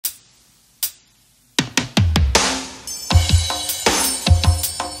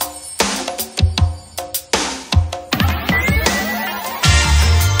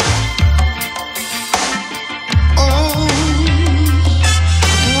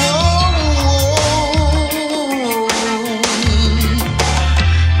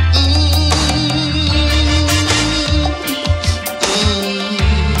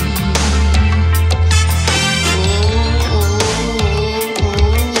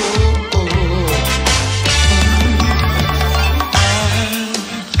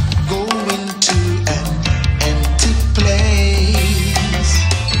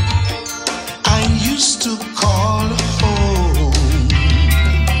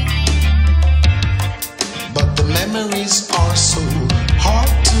memories are so hard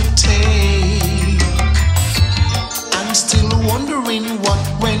to take. I'm still wondering what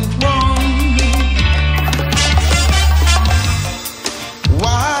went wrong.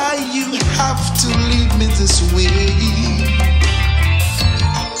 Why you have to leave me this way?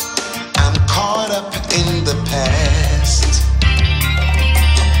 I'm caught up in the past.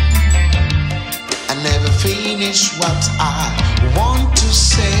 I never finish what I want to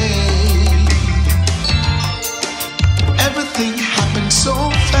say. Everything happened so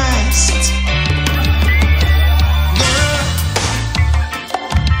fast. Girl,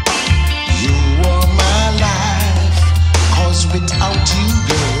 you were my life, 'cause without you,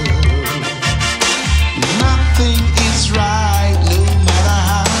 girl, nothing is right, no matter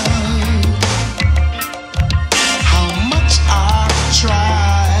how much I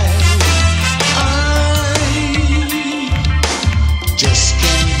try. I just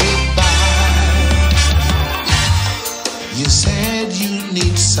can't get by. You said you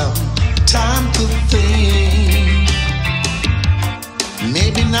need some time to think.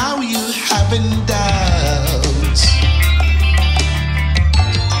 Maybe now you having doubts.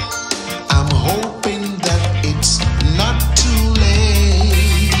 I'm hoping that it's not too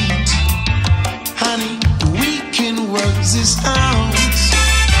late. Honey, we can work this out.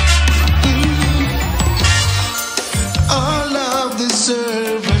 All love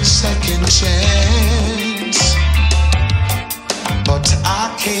deserves a second chance, but I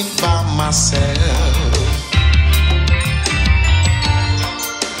can't buy